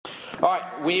All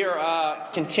right, we are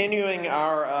continuing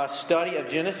our study of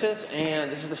Genesis,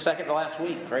 and this is the second to last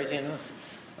week, crazy enough.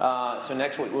 So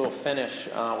next week we'll finish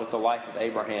with the life of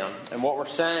Abraham. And what we're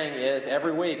saying is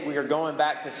every week we are going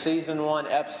back to season 1,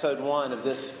 episode 1 of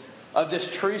this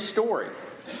true story,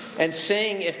 and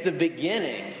seeing if the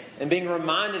beginning and being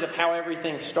reminded of how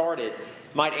everything started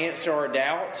might answer our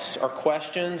doubts, our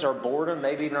questions, our boredom,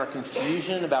 maybe even our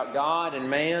confusion about God and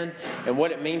man and what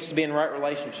it means to be in right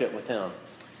relationship with Him.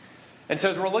 And so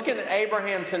as we're looking at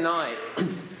Abraham tonight,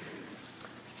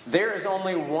 there is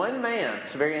only one man,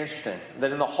 it's very interesting,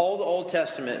 that in the whole of the Old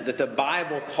Testament that the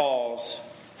Bible calls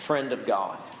friend of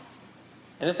God.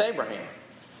 And it's Abraham.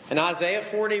 In Isaiah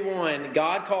 41,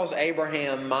 God calls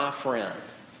Abraham my friend.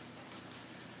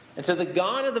 And so the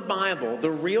God of the Bible,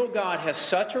 the real God, has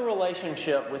such a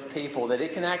relationship with people that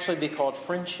it can actually be called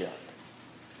friendship.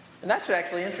 And that should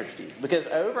actually interest you. Because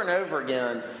over and over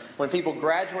again, when people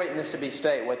graduate Mississippi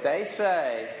State, what they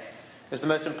say is the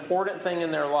most important thing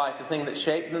in their life, the thing that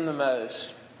shaped them the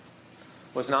most,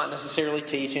 was not necessarily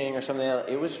teaching or something else.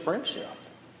 It was friendship.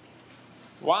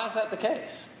 Why is that the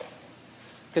case?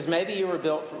 Because maybe you were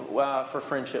built for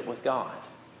friendship with God.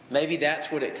 Maybe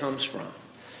that's what it comes from.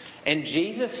 And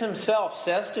Jesus Himself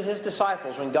says to His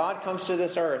disciples, when God comes to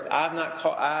this earth,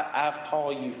 I've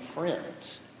called you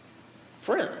friends.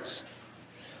 Friends.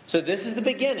 So this is the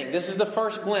beginning. This is the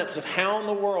first glimpse of how in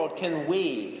the world can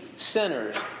we,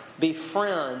 sinners, be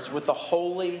friends with the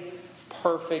holy,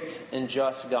 perfect, and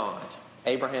just God.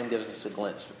 Abraham gives us a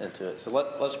glimpse into it. So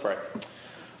let's pray.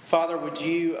 Father, would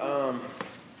you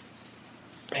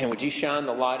shine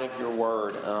the light of your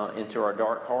word into our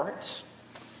dark hearts,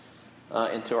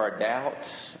 into our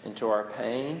doubts, into our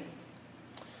pain.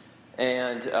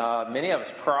 And many of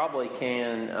us probably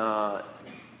can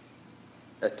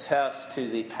attest to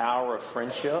the power of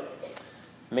friendship.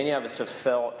 Many of us have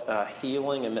felt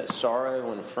healing amidst sorrow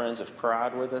when friends have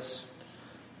cried with us.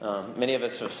 Many of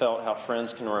us have felt how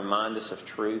friends can remind us of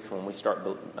truth when we start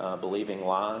believing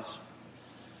lies.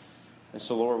 And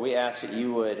so, Lord, we ask that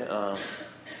you would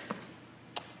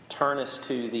turn us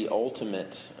to the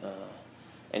ultimate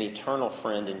and eternal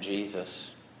friend in Jesus.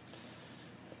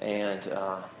 And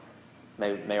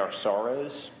may our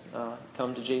sorrows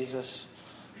come to Jesus.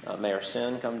 May our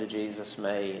sin come to Jesus.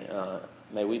 May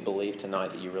we believe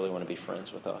tonight that you really want to be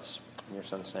friends with us. In your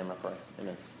Son's name I pray.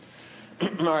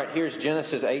 Amen. All right, here's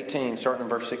Genesis 18, starting in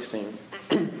verse 16.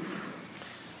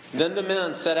 Then the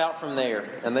men set out from there,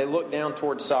 and they looked down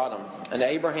toward Sodom. And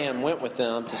Abraham went with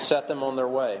them to set them on their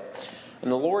way.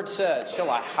 And the Lord said, shall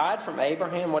I hide from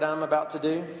Abraham what I am about to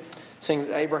do? Seeing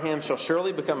that Abraham shall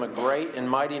surely become a great and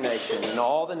mighty nation, and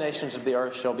all the nations of the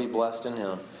earth shall be blessed in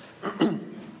him.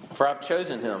 For I have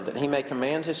chosen him, that he may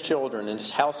command his children and his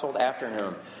household after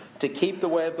him, to keep the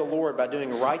way of the Lord by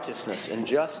doing righteousness and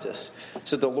justice,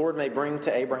 so that the Lord may bring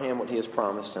to Abraham what he has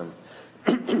promised him.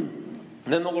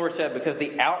 Then the Lord said, because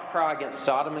the outcry against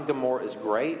Sodom and Gomorrah is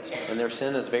great, and their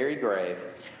sin is very grave,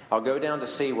 I'll go down to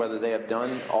see whether they have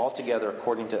done altogether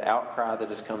according to the outcry that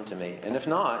has come to me. And if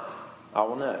not, I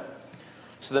will know.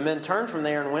 So the men turned from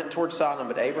there and went toward Sodom,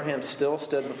 but Abraham still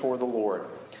stood before the Lord.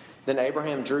 Then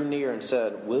Abraham drew near and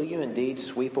said, will you indeed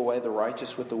sweep away the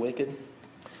righteous with the wicked?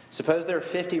 Suppose there are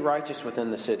 50 righteous within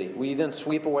the city. Will you then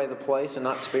sweep away the place and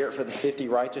not spare it for the 50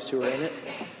 righteous who are in it?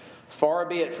 Far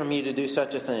be it from you to do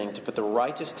such a thing, to put the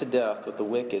righteous to death with the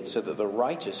wicked, so that the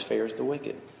righteous fares the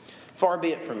wicked. Far be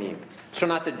it from you. Shall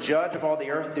not the judge of all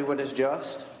the earth do what is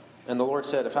just? And the Lord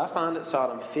said, if I find at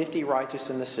Sodom 50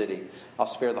 righteous in the city, I'll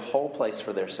spare the whole place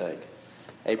for their sake.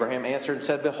 Abraham answered and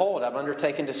said, behold, I've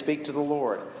undertaken to speak to the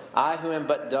Lord, I who am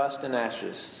but dust and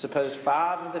ashes. Suppose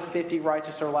 5 of the 50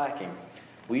 righteous are lacking.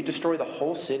 Will you destroy the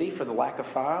whole city for the lack of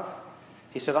 5?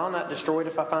 He said, I'll not destroy it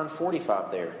if I find 45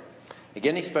 there.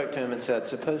 Again he spoke to him and said,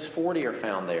 suppose 40 are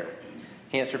found there.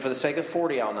 He answered, for the sake of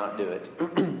 40 I'll not do it.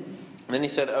 Then he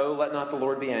said, oh, let not the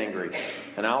Lord be angry,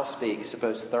 and I'll speak.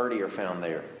 Suppose 30 are found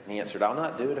there. And he answered, I'll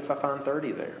not do it if I find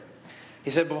 30 there. He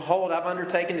said, behold, I've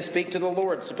undertaken to speak to the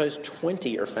Lord. Suppose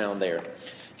 20 are found there.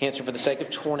 He answered, for the sake of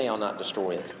 20 I'll not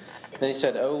destroy it. Then he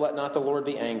said, oh, let not the Lord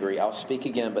be angry. I'll speak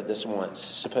again, but this once.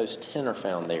 Suppose 10 are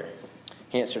found there.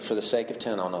 He answered, for the sake of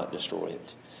 10 I'll not destroy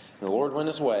it. And the Lord went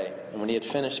his way, and when he had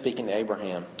finished speaking to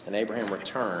Abraham, and Abraham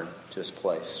returned to his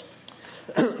place.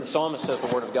 The psalmist says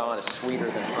the word of God is sweeter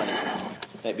than honey.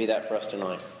 May it be that for us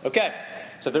tonight. Okay,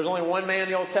 so there's only one man in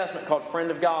the Old Testament called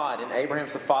friend of God, and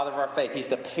Abraham's the father of our faith. He's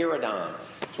the paradigm.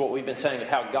 It's what we've been saying of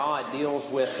how God deals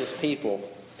with his people.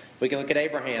 We can look at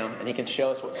Abraham, and he can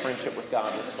show us what friendship with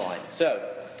God looks like. So,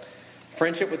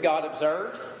 friendship with God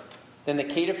observed. Then the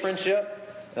key to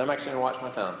friendship, and I'm actually going to watch my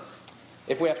time.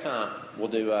 If we have time, we'll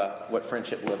do what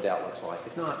friendship lived out looks like.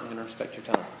 If not, I'm going to respect your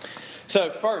time. So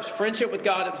first, friendship with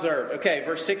God observed. Okay,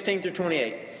 verse 16 through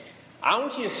 28. I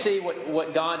want you to see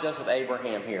what God does with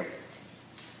Abraham here.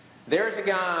 There's a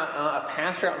guy, a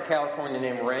pastor out in California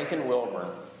named Rankin Wilburn,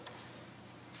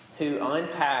 who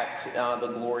unpacked the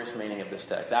glorious meaning of this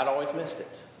text. I'd always missed it.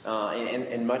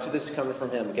 And much of this is coming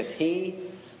from him because he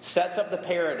sets up the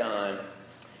paradigm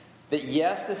that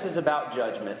yes, this is about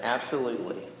judgment,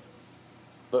 absolutely.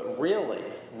 But really,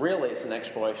 it's an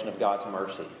exploration of God's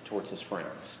mercy towards his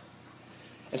friends.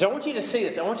 And so I want you to see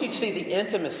this. I want you to see the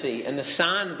intimacy and the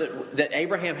sign that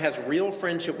Abraham has real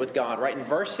friendship with God. Right in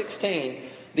verse 16,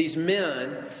 these men,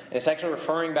 and it's actually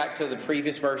referring back to the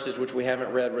previous verses which we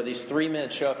haven't read, where these three men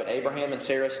show up at Abraham and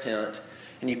Sarah's tent.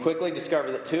 And you quickly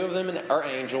discover that two of them are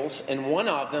angels, and one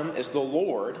of them is the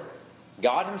Lord,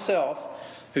 God himself,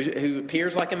 who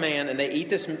appears like a man. And they eat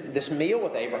this meal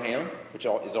with Abraham, which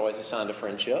is always a sign of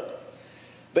friendship.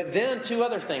 But then two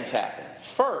other things happen.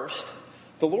 First,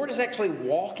 the Lord is actually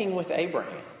walking with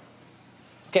Abraham.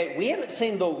 Okay, we haven't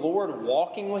seen the Lord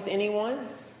walking with anyone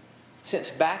since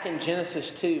back in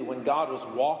Genesis 2 when God was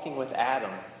walking with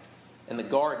Adam in the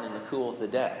garden in the cool of the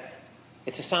day.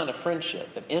 It's a sign of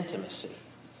friendship, of intimacy,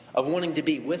 of wanting to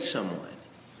be with someone.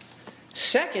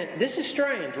 Second, this is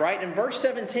strange, right? In verse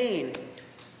 17,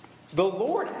 the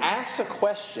Lord asks a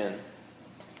question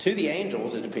to the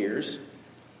angels, it appears,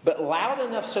 but loud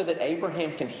enough so that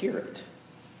Abraham can hear it.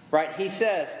 Right? He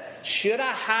says, should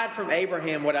I hide from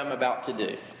Abraham what I'm about to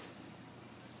do?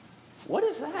 What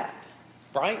is that?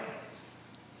 Right?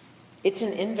 It's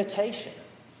an invitation.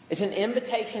 It's an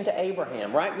invitation to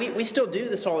Abraham, right? We still do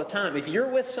this all the time. If you're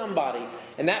with somebody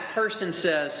and that person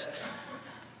says,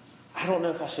 I don't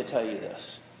know if I should tell you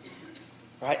this.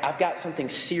 Right? I've got something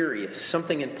serious,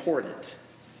 something important,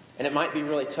 and it might be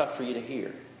really tough for you to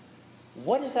hear.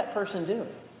 What is that person doing?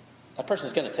 That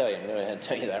person's going to tell you. I'm going to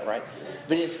tell you that, right?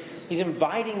 But he's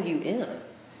inviting you in.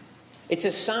 It's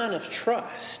a sign of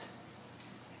trust.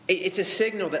 It's a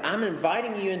signal that I'm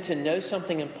inviting you in to know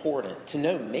something important, to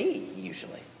know me,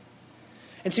 usually.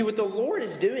 And see, what the Lord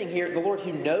is doing here, the Lord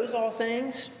who knows all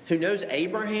things, who knows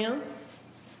Abraham,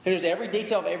 who knows every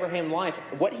detail of Abraham's life,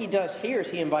 what he does here is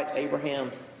he invites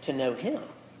Abraham to know him,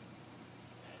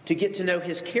 to get to know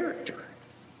his character.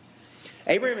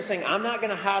 Abraham is saying, I'm not going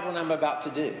to hide what I'm about to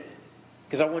do.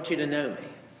 Because I want you to know me.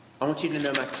 I want you to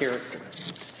know my character.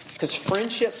 Because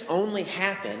friendships only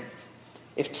happen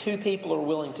if two people are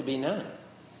willing to be known.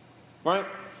 Right?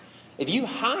 If you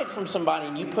hide from somebody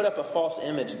and you put up a false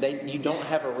image, you don't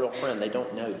have a real friend. They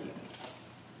don't know you.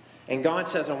 And God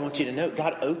says, I want you to know.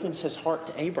 God opens his heart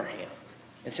to Abraham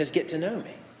and says, get to know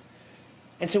me.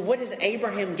 And so what does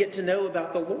Abraham get to know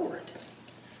about the Lord?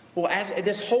 Well, as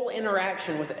this whole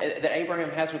interaction that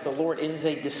Abraham has with the Lord is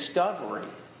a discovery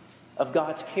of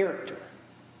God's character.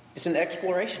 It's an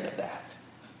exploration of that.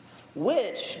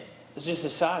 Which, is just a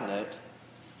side note,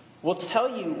 will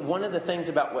tell you one of the things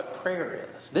about what prayer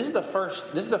is. This is the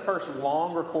first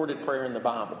long recorded prayer in the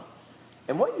Bible.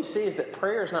 And what you see is that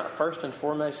prayer is not first and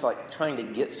foremost like trying to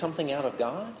get something out of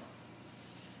God.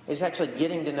 It's actually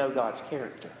getting to know God's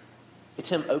character. It's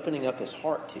him opening up his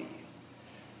heart to you.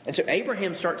 And so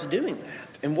Abraham starts doing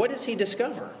that. And what does he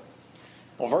discover?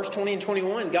 Well, verse 20 and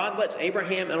 21, God lets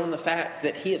Abraham in on the fact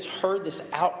that he has heard this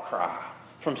outcry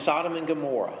from Sodom and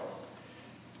Gomorrah.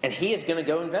 And he is going to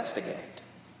go investigate.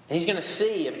 And he's going to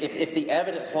see if the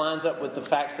evidence lines up with the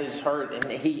facts that he's heard. And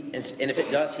if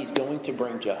it does, he's going to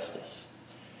bring justice.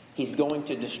 He's going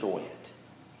to destroy it.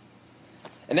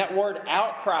 And that word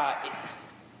outcry,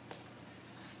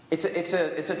 it's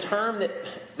a term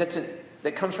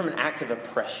that comes from an act of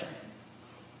oppression.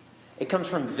 It comes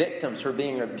from victims who are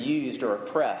being abused or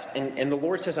oppressed. And the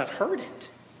Lord says, I've heard it.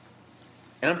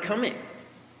 And I'm coming.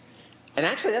 And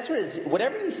actually, that's what it is.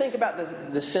 Whatever you think about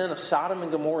the sin of Sodom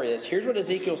and Gomorrah is, here's what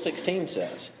Ezekiel 16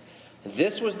 says.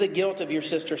 This was the guilt of your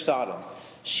sister Sodom.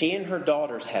 She and her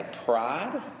daughters had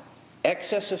pride,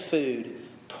 excess of food,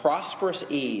 prosperous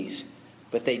ease,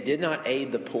 but they did not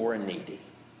aid the poor and needy.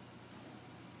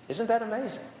 Isn't that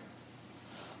amazing?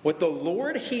 What the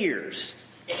Lord hears,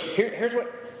 here's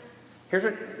what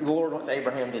the Lord wants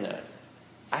Abraham to know.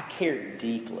 I care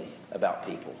deeply about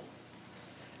people.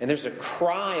 And there's a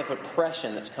cry of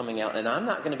oppression that's coming out, and I'm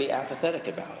not going to be apathetic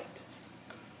about it.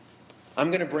 I'm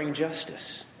going to bring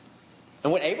justice.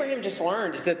 And what Abraham just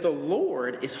learned is that the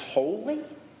Lord is holy,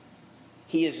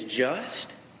 he is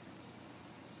just,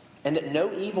 and that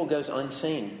no evil goes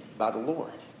unseen by the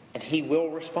Lord, and he will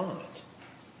respond.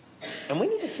 And we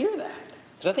need to hear that.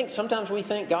 Because I think sometimes we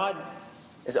think God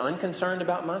is unconcerned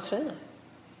about my sin.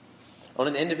 On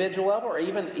an individual level or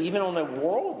even on a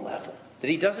world level. that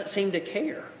he doesn't seem to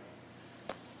care.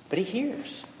 But he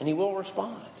hears, and he will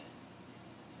respond.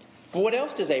 But what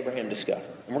else does Abraham discover?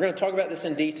 And we're going to talk about this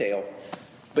in detail.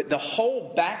 But the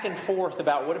whole back and forth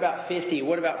about what about 50,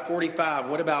 what about 45,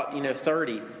 what about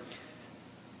 30,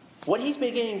 what he's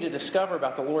beginning to discover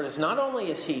about the Lord is not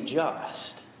only is he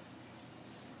just,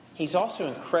 he's also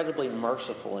incredibly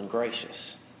merciful and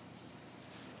gracious.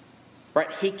 Right?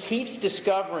 He keeps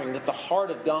discovering that the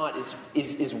heart of God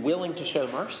is willing to show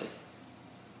mercy.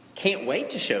 Can't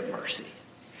wait to show mercy.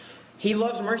 He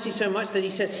loves mercy so much that he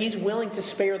says he's willing to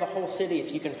spare the whole city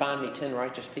if you can find me 10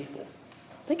 righteous people.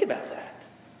 Think about that.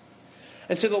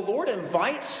 And so the Lord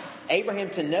invites Abraham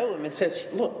to know him and says,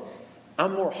 look,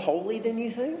 I'm more holy than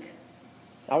you think.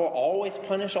 I will always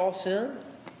punish all sin.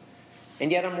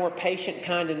 And yet I'm more patient,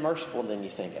 kind, and merciful than you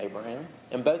think, Abraham.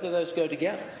 And both of those go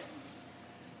together.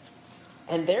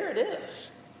 And there it is.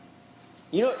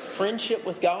 You know what friendship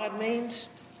with God means?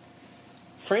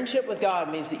 Friendship with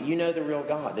God means that you know the real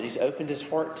God, that he's opened his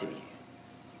heart to you.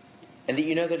 And that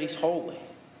you know that he's holy.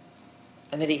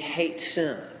 And that he hates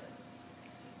sin.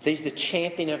 That he's the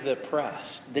champion of the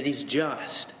oppressed. That he's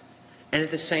just. And at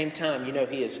the same time, you know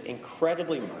he is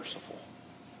incredibly merciful.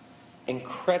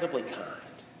 Incredibly kind.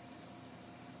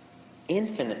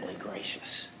 Infinitely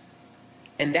gracious.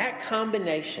 And that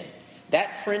combination,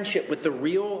 that friendship with the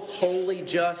real, holy,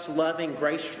 just, loving,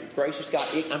 gracious God,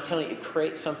 I'm telling you, it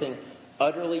creates something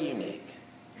utterly unique.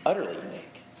 Utterly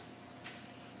unique.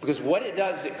 Because what it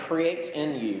does is it creates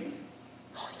in you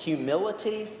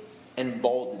humility and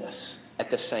boldness at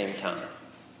the same time.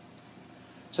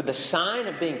 So the sign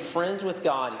of being friends with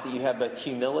God is that you have both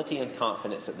humility and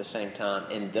confidence at the same time,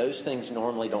 and those things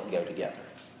normally don't go together.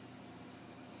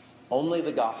 Only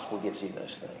the gospel gives you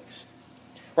those things.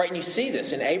 Right, and you see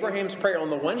this in Abraham's prayer. On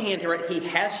the one hand, right, he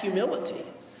has humility.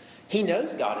 He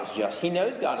knows God is just. He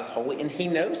knows God is holy, and he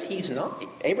knows he's not.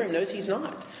 Abraham knows he's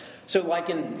not. So like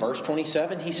in verse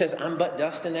 27, he says, I'm but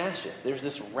dust and ashes. There's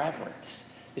this reverence,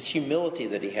 this humility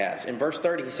that he has. In verse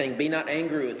 30, he's saying, be not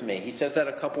angry with me. He says that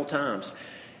a couple times.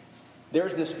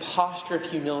 There's this posture of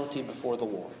humility before the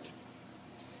Lord.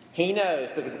 He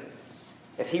knows that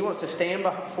if he wants to stand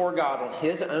before God on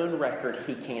his own record,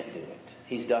 he can't do it.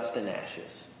 He's dust and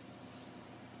ashes.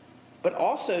 But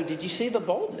also, did you see the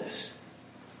boldness?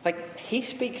 Like, he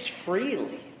speaks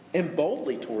freely and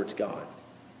boldly towards God.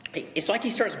 It's like he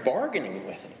starts bargaining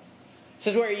with him. He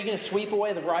says, well, are you going to sweep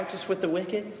away the righteous with the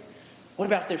wicked? What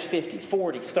about if there's 50,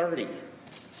 40, 30?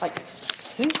 Like,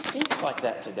 who speaks like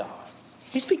that to God?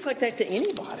 Who speaks like that to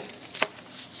anybody?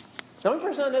 The only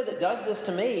person I know that does this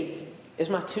to me is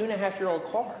my 2.5-year-old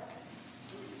Clark.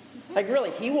 Like,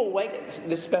 really, he will wake,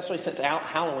 especially since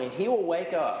Halloween, he will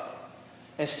wake up.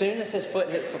 As soon as his foot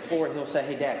hits the floor, he'll say,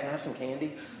 hey, Dad, can I have some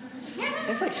candy? And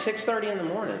it's like 6:30 in the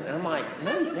morning. And I'm like,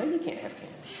 no, you can't have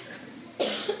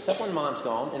candy. Except when Mom's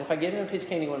gone. And if I give him a piece of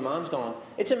candy when Mom's gone,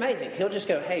 it's amazing. He'll just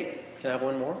go, hey, can I have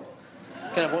one more?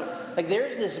 Can I have one? Like,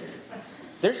 there's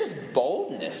this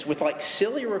boldness with, like,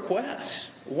 silly requests.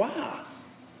 Wow.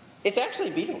 It's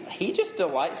actually beautiful. He just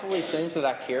delightfully assumes that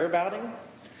I care about him,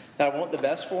 that I want the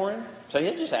best for him. So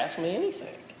he'll just ask me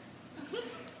anything.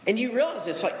 And you realize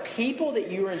it's like people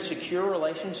that you are in secure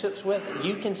relationships with,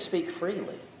 you can speak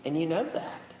freely. And you know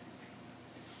that.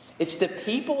 It's the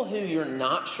people who you're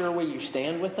not sure where you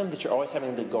stand with them that you're always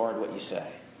having to guard what you say.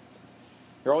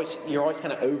 You're always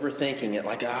kind of overthinking it,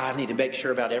 like, I need to make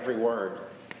sure about every word.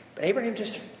 But Abraham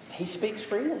he speaks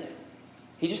freely.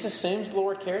 He just assumes the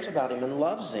Lord cares about him and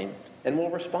loves him and will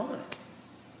respond.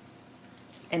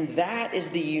 And that is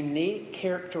the unique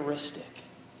characteristic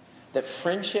that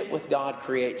friendship with God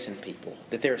creates in people,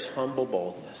 that there's humble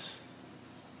boldness.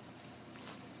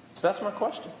 So that's my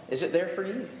question. Is it there for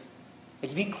you?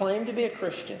 If you claim to be a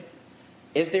Christian,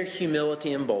 is there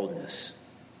humility and boldness?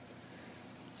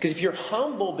 Because if you're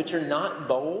humble but you're not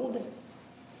bold,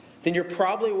 then you're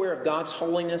probably aware of God's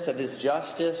holiness, of his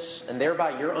justice, and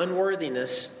thereby your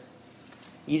unworthiness.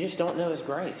 You just don't know his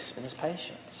grace and his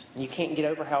patience. And you can't get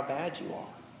over how bad you are.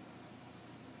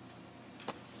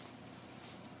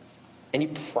 And you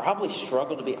probably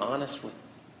struggle to be honest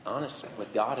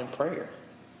with God in prayer.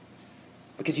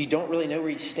 Because you don't really know where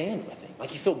you stand with him.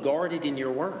 Like, you feel guarded in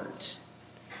your words.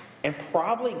 And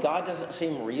probably God doesn't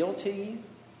seem real to you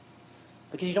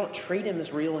because you don't treat him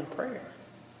as real in prayer.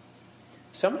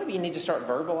 Some of you need to start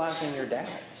verbalizing your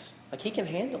doubts. Like, he can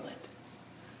handle it.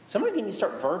 Some of you need to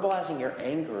start verbalizing your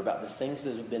anger about the things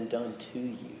that have been done to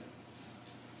you.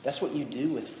 That's what you do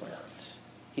with friends.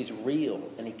 He's real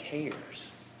and he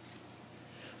cares.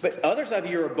 But others of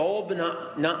you are bold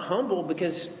but not humble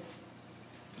because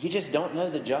you just don't know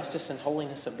the justice and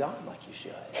holiness of God like you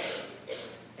should.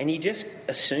 and you just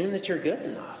assume that you're good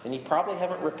enough. And you probably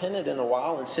haven't repented in a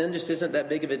while, and sin just isn't that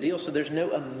big of a deal. So there's no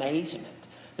amazement,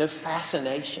 no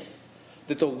fascination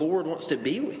that the Lord wants to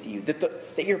be with you,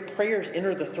 that your prayers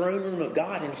enter the throne room of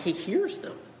God and He hears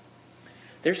them.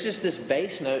 There's just this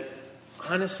base note,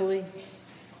 honestly,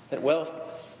 that, well, if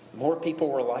more people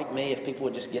were like me, if people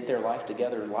would just get their life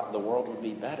together, the world would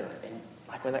be better. And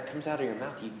like when that comes out of your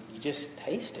mouth, you just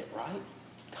taste it, right?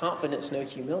 Confidence, no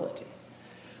humility.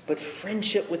 But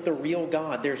friendship with the real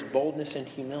God, there's boldness and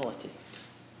humility.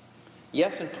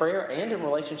 Yes, in prayer and in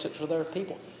relationships with other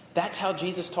people. That's how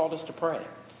Jesus taught us to pray.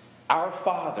 Our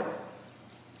Father.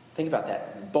 Think about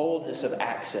that. Boldness of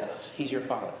access. He's your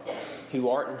Father. Who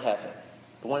art in heaven.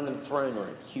 The one in the throne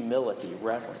room. Humility,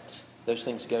 reverence. Those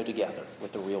things go together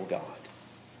with the real God.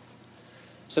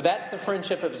 So that's the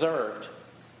friendship observed.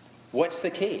 What's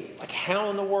the key? Like, how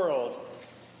in the world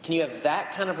can you have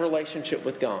that kind of relationship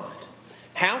with God?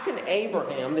 How can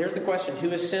Abraham, there's the question, who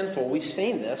is sinful? We've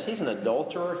seen this. He's an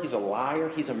adulterer. He's a liar.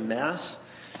 He's a mess.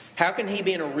 How can he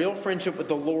be in a real friendship with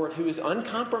the Lord who is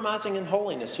uncompromising in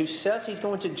holiness, who says he's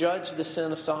going to judge the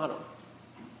sin of Sodom?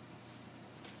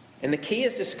 And the key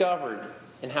is discovered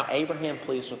in how Abraham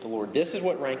pleased with the Lord. This is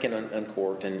what Rankin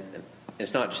uncorked, and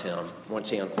it's not just him. Once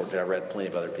he uncorked it, I read plenty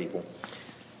of other people.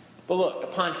 But look,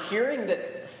 upon hearing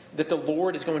that the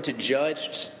Lord is going to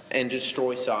judge and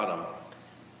destroy Sodom,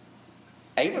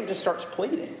 Abram just starts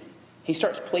pleading. He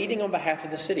starts pleading on behalf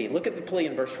of the city. Look at the plea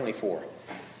in verse 24.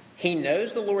 He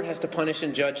knows the Lord has to punish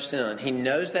and judge sin. He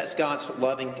knows that's God's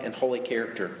loving and holy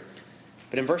character.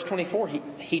 But in verse 24,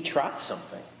 he tries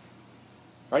something.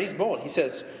 Right? He's bold. He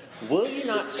says, will you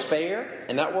not spare?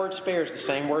 And that word spare is the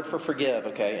same word for forgive,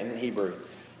 okay, in Hebrew.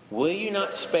 Will you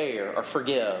not spare or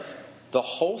forgive the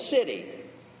whole city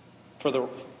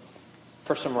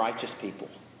for some righteous people?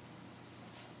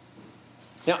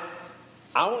 Now,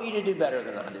 I want you to do better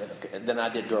than I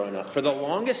did growing up. For the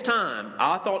longest time,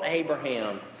 I thought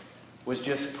Abraham was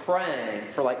just praying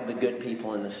for like the good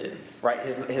people in the city, right?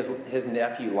 His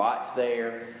nephew Lot's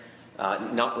there,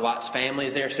 not Lot's family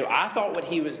is there. So I thought what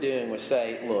he was doing was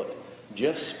say, look,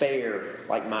 just spare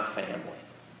like my family.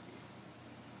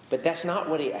 But that's not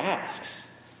what he asks.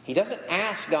 He doesn't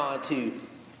ask God to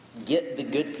get the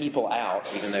good people out,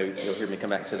 even though you'll hear me come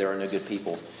back and say there are no good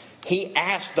people. He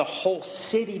asked the whole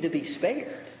city to be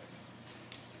spared.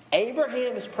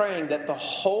 Abraham is praying that the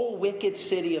whole wicked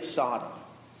city of Sodom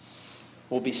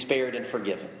will be spared and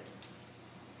forgiven.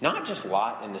 Not just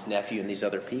Lot and his nephew and these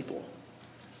other people.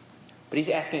 But he's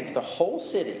asking if the whole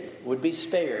city would be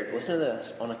spared, listen to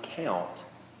this, on account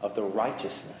of the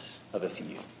righteousness of a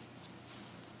few.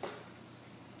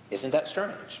 Isn't that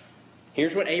strange?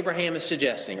 Here's what Abraham is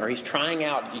suggesting, or he's trying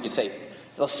out, if you could say,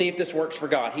 let's see if this works for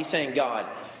God. He's saying, God,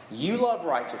 you love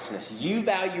righteousness. You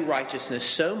value righteousness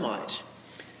so much.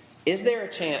 Is there a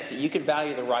chance that you could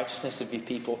value the righteousness of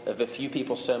a few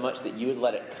people so much that you would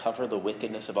let it cover the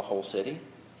wickedness of a whole city?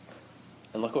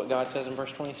 And look what God says in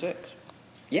verse 26.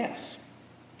 Yes.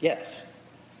 Yes.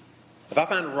 If I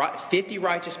find 50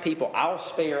 righteous people, I'll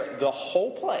spare the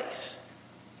whole place,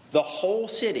 the whole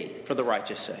city for the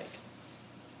righteous sake.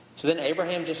 So then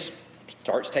Abraham just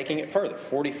starts taking it further.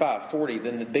 45, 40,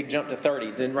 then the big jump to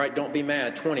 30. Then, right, don't be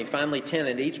mad, 20, finally 10.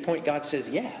 And at each point God says,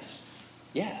 yes,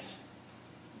 yes.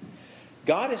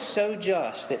 God is so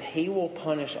just that He will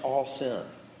punish all sin.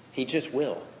 He just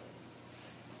will.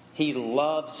 He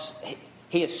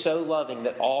is so loving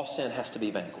that all sin has to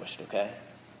be vanquished, okay?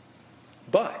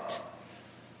 But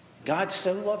God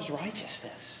so loves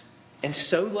righteousness and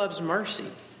so loves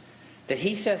mercy that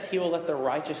He says He will let the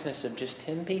righteousness of just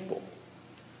 10 people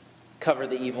cover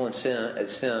the evil and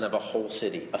sin of a whole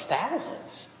city, of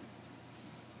thousands.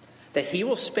 That He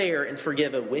will spare and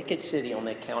forgive a wicked city on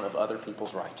the account of other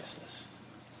people's righteousness.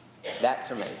 That's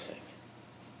amazing.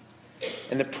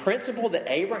 And the principle that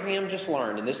Abraham just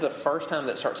learned, and this is the first time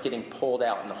that starts getting pulled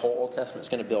out, and the whole Old Testament is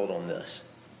going to build on this,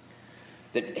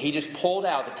 that he just pulled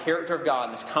out the character of God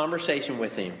in this conversation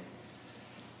with him,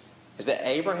 is that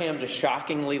Abraham just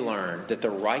shockingly learned that the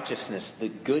righteousness, the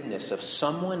goodness of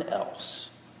someone else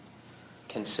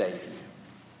can save you.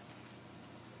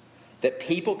 That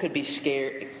people could be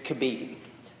spared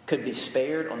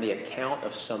on the account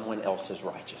of someone else's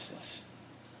righteousness.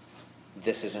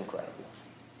 This is incredible.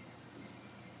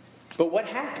 But what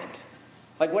happened?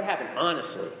 Like, what happened,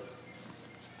 honestly?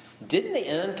 Didn't the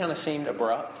end kind of seem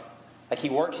abrupt? Like, he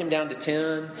works him down to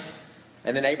 10,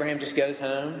 and then Abraham just goes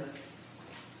home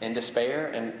in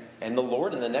despair, and the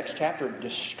Lord in the next chapter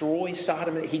destroys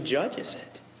Sodom. He judges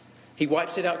it. He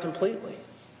wipes it out completely.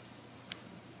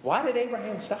 Why did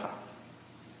Abraham stop?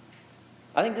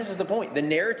 I think this is the point. The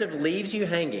narrative leaves you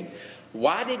hanging.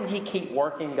 Why didn't he keep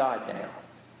working God down?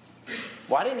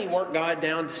 Why didn't he work God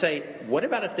down to say, what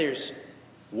about if there's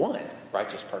one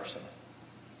righteous person?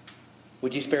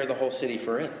 Would you spare the whole city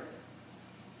forever?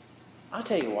 I'll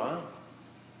tell you why.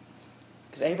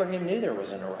 Because Abraham knew there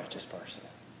wasn't a righteous person.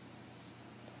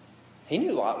 He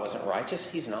knew Lot wasn't righteous.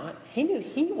 He's not. He knew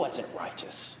he wasn't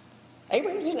righteous.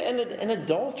 Abraham's an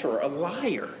adulterer, a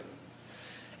liar.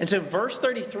 And so verse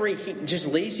 33, he just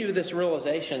leaves you with this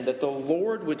realization that the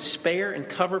Lord would spare and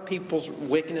cover people's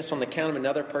wickedness on the account of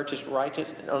another person's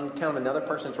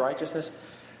righteousness.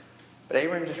 But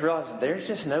Abraham just realizes there's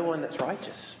just no one that's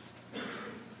righteous.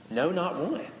 No, not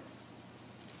one.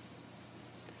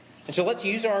 And so let's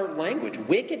use our language.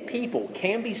 Wicked people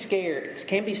can be spared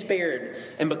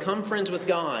and become friends with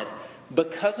God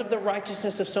because of the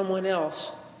righteousness of someone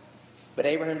else. But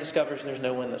Abraham discovers there's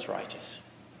no one that's righteous.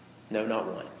 No, not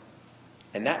one.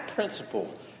 And that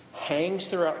principle hangs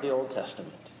throughout the Old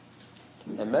Testament.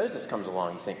 And Moses comes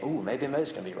along, you think, ooh, maybe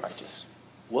Moses can be righteous.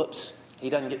 Whoops, he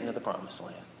doesn't get into the promised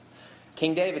land.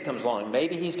 King David comes along,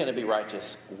 maybe he's going to be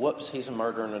righteous. Whoops, he's a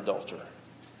murderer and adulterer.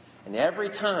 And every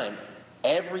time,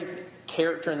 every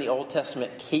character in the Old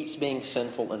Testament keeps being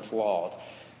sinful and flawed.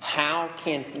 How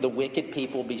can the wicked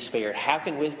people be spared? How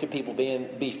can wicked people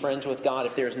be friends with God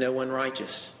if there is no one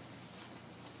righteous?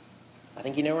 I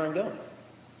think you know where I'm going.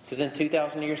 Because then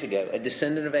 2,000 years ago, a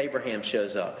descendant of Abraham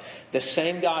shows up. The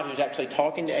same God who's actually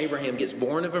talking to Abraham gets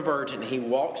born of a virgin. He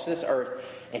walks this earth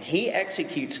and he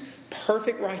executes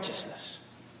perfect righteousness.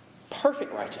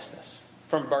 Perfect righteousness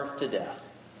from birth to death.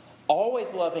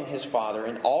 Always loving his Father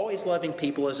and always loving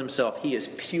people as himself. He is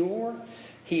pure.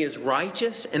 He is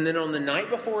righteous. And then on the night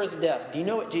before his death, do you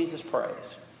know what Jesus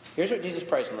prays? Here's what Jesus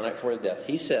prays on the night before his death.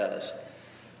 He says,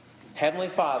 Heavenly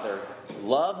Father,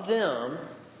 love them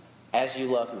as you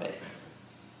love me.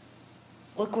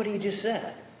 Look what he just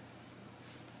said.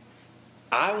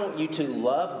 I want you to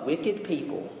love wicked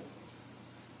people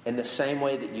in the same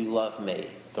way that you love me,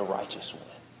 the righteous one.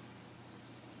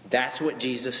 That's what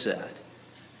Jesus said.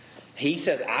 He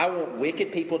says, I want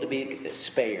wicked people to be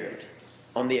spared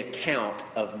on the account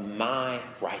of my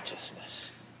righteousness.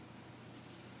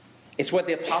 It's what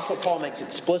the Apostle Paul makes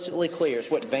explicitly clear.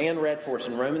 It's what Van read for us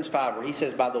in Romans 5, where he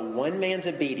says, by the one man's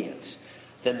obedience,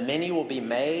 the many will be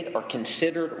made or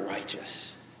considered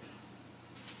righteous.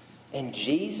 And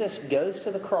Jesus goes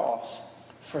to the cross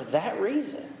for that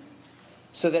reason,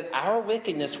 so that our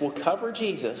wickedness will cover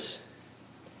Jesus,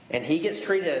 and he gets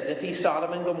treated as if he's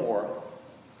Sodom and Gomorrah,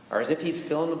 or as if he's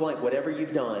fill in the blank, whatever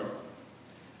you've done.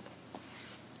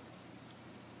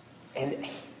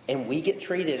 And we get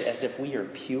treated as if we are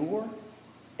pure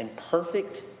and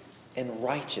perfect and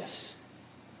righteous,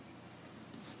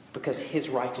 because his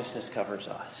righteousness covers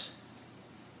us.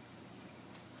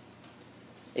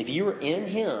 If you are in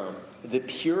him, the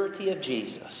purity of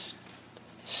Jesus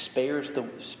spares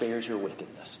your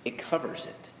wickedness. It covers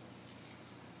it.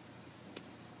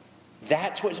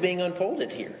 That's what's being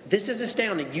unfolded here. This is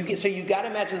astounding. You've got to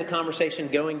imagine the conversation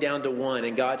going down to one,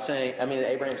 and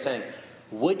Abraham saying,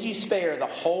 would you spare the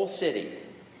whole city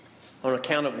on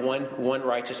account of one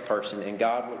righteous person? And you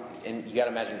got to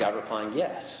imagine God replying,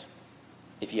 yes,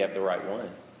 if you have the right one.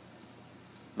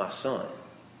 My son,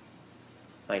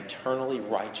 my eternally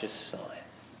righteous son,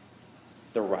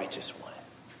 the righteous one.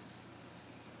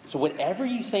 So whatever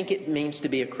you think it means to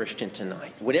be a Christian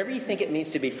tonight, whatever you think it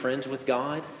means to be friends with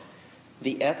God,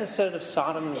 the episode of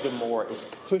Sodom and Gomorrah is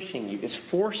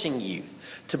forcing you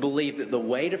to believe that the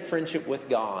way to friendship with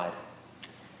God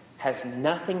has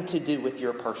nothing to do with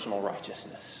your personal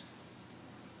righteousness,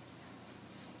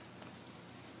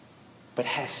 but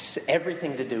has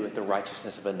everything to do with the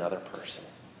righteousness of another person.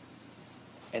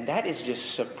 And that is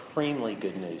just supremely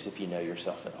good news if you know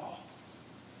yourself at all.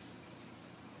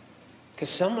 Because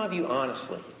some of you,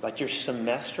 honestly, like your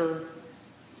semester,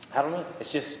 I don't know,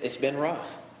 it's been rough.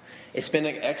 It's been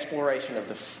an exploration of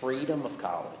the freedom of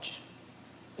college.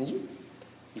 And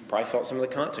you've probably felt some of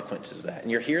the consequences of that. And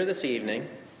you're here this evening,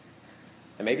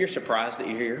 and maybe you're surprised that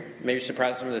you're here. Maybe you're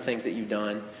surprised at some of the things that you've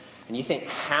done. And you think,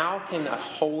 how can a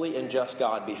holy and just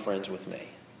God be friends with me?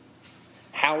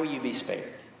 How will you be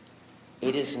spared?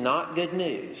 It is not good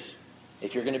news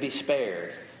if you're going to be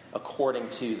spared according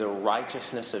to the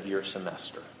righteousness of your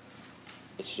semester.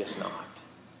 It's just not.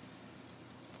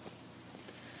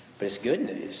 But it's good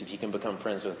news if you can become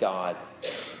friends with God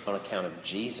on account of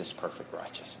Jesus' perfect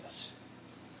righteousness,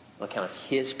 on account of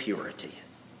his purity,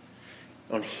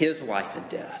 on his life and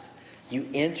death. You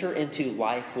enter into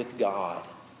life with God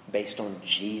based on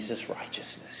Jesus'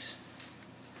 righteousness.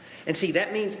 And see,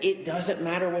 that means it doesn't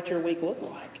matter what your week looked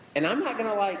like. And I'm not going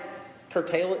to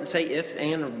curtail it and say if,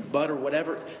 and, or but, or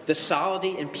whatever. The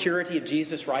solidity and purity of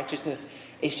Jesus' righteousness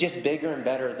is just bigger and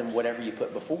better than whatever you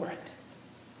put before it.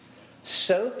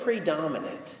 So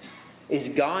predominant is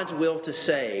God's will to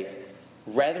save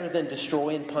rather than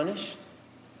destroy and punish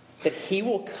that He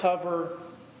will cover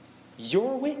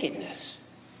your wickedness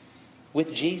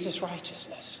with Jesus'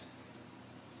 righteousness.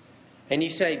 And you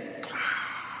say,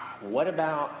 what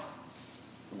about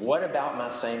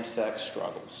my same-sex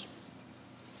struggles?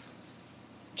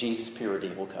 Jesus' purity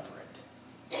will cover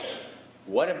it.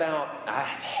 What about I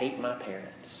hate my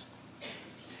parents?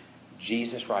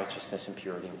 Jesus' righteousness and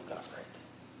purity will cover it.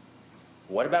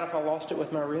 What about if I lost it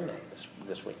with my roommate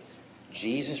this week?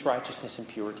 Jesus' righteousness and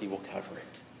purity will cover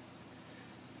it.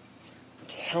 I'm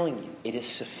telling you, it is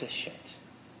sufficient.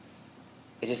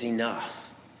 It is enough.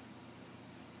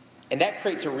 And that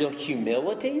creates a real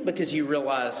humility because you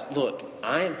realize, look,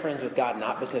 I am friends with God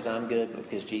not because I'm good, but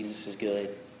because Jesus is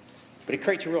good. But it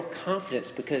creates a real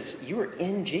confidence because you are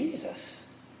in Jesus.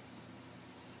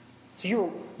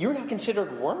 So you're not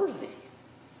considered worthy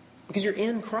because you're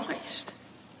in Christ.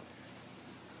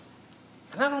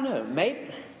 And I don't know,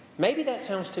 maybe that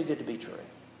sounds too good to be true.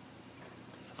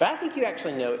 But I think you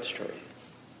actually know it's true.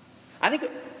 I think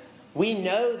we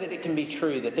know that it can be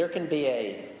true, that there can be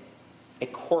a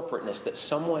corporateness that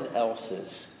someone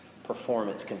else's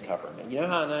performance can cover me. You know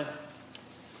how I know?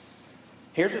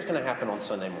 Here's what's going to happen on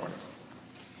Sunday morning.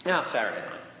 Now, Saturday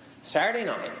night. Saturday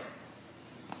night,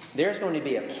 there's going to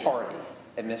be a party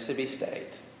at Mississippi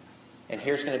State, and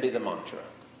here's going to be the mantra.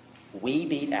 We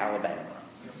beat Alabama.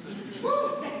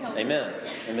 Amen.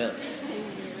 Amen.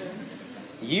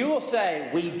 You will say,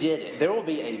 we did it. There will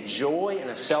be a joy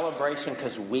and a celebration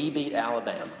because we beat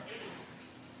Alabama.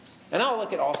 And I'll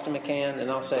look at Austin McCann and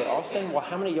I'll say, Austin, well,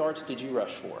 how many yards did you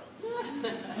rush for?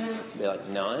 Be like,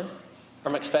 none.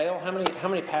 Or McPhail, how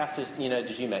many passes,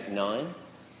 did you make? None.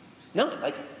 None.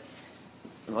 Like,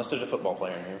 unless there's a football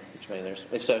player in here, which maybe there's.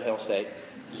 If so, Hell State.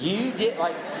 You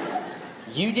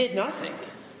did nothing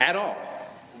at all.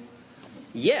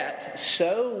 Yet,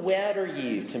 so wed are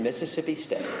you to Mississippi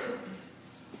State.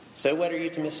 So wed are you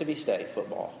to Mississippi State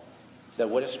football that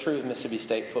what is true of Mississippi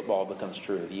State football becomes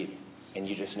true of you. And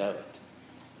you just know it.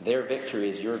 Their victory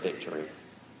is your victory.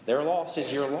 Their loss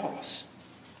is your loss.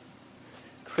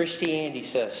 Christianity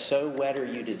says, so wed are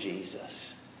you to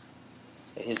Jesus,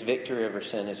 that His victory over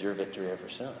sin is your victory over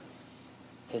sin.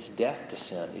 His death to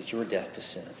sin is your death to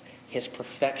sin. His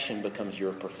perfection becomes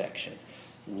your perfection.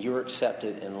 And you're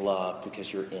accepted in love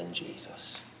because you're in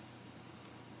Jesus.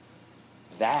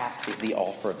 That is the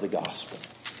offer of the gospel.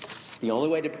 The only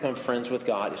way to become friends with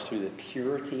God is through the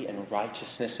purity and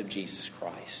righteousness of Jesus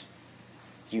Christ,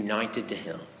 united to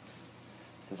Him.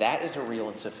 That is a real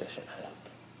and sufficient hope.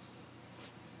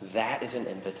 That is an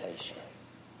invitation.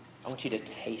 I want you to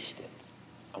taste it.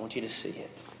 I want you to see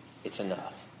it. It's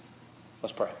enough.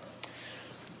 Let's pray.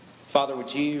 Father,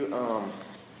 would you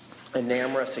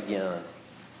enamor us again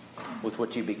with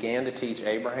what you began to teach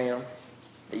Abraham,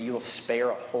 that you will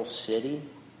spare a whole city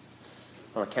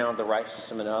on account of the righteousness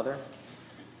of another.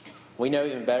 We know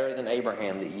even better than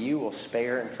Abraham that you will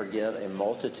spare and forgive a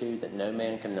multitude that no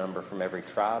man can number from every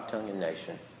tribe, tongue, and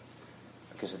nation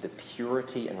because of the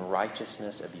purity and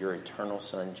righteousness of your eternal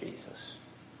Son, Jesus.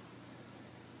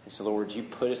 And so, Lord, would you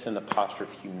put us in the posture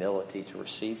of humility to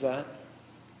receive that?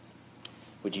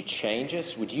 Would you change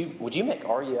us? Would you make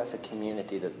RUF a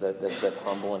community that's both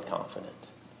humble and confident?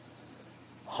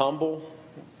 Humble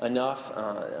enough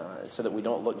so that we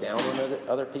don't look down on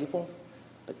other people,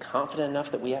 but confident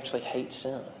enough that we actually hate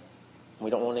sin.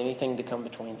 We don't want anything to come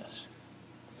between us.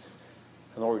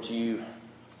 And Lord, would you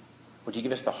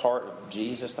give us the heart of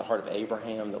Jesus, the heart of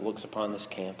Abraham that looks upon this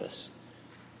campus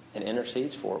and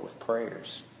intercedes for it with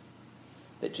prayers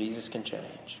that Jesus can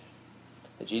change.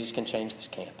 That Jesus can change this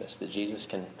campus. That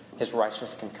His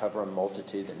righteousness can cover a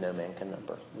multitude that no man can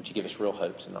number. Would you give us real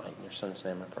hope tonight? In your Son's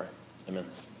name I pray. Amen.